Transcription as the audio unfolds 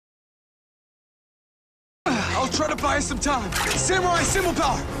I'll try to buy us some time. Samurai symbol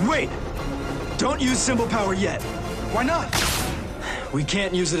power! Wait! Don't use symbol power yet. Why not? We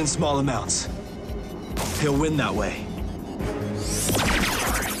can't use it in small amounts. He'll win that way.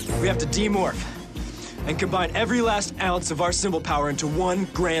 We have to demorph and combine every last ounce of our symbol power into one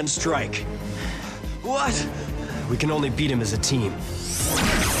grand strike. What? We can only beat him as a team.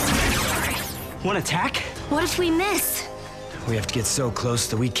 One attack? What if we miss? We have to get so close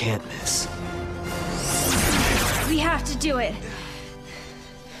that we can't miss. We have to do it.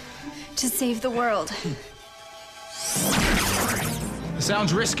 To save the world. It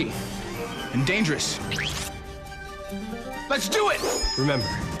sounds risky and dangerous. Let's do it! Remember,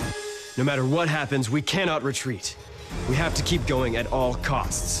 no matter what happens, we cannot retreat. We have to keep going at all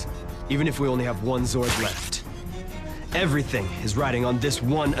costs, even if we only have one Zord left. Everything is riding on this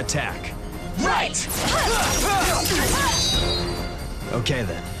one attack. Right! Okay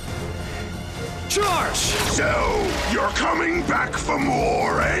then. Charge! So, you're coming back for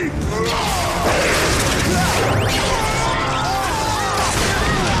more, eh?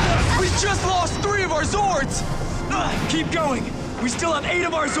 We just lost 3 of our Zords! Keep going! We still have 8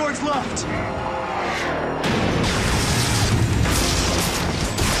 of our Zords left!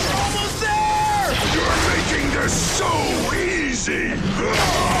 Almost there! You're making this so easy!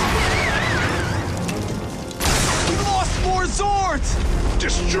 We lost more Zords!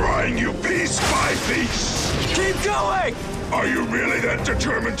 Destroying you piece by piece! Keep going! Are you really that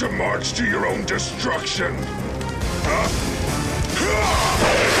determined to march to your own destruction?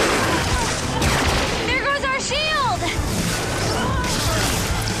 There goes our shield!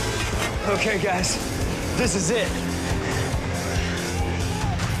 Okay, guys. This is it.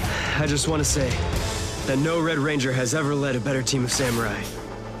 I just want to say that no Red Ranger has ever led a better team of samurai.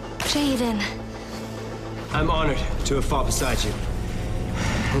 Jaden. I'm honored to have fought beside you.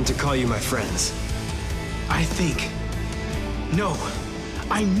 And to call you my friends. I think. No.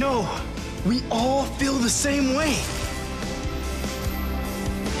 I know. We all feel the same way.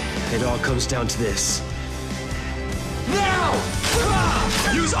 It all comes down to this. Now!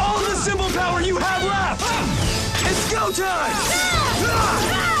 Use all the symbol power you have left! It's go time!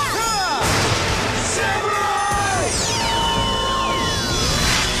 Samurai!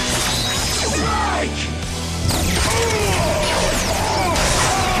 Strike!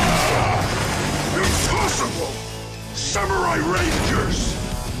 Impossible! Samurai Rangers!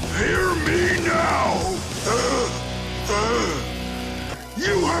 Hear me now!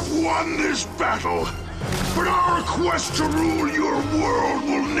 You have won this battle, but our quest to rule your world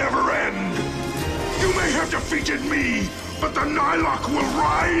will never end. You may have defeated me, but the Nylok will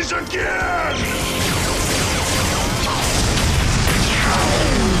rise again!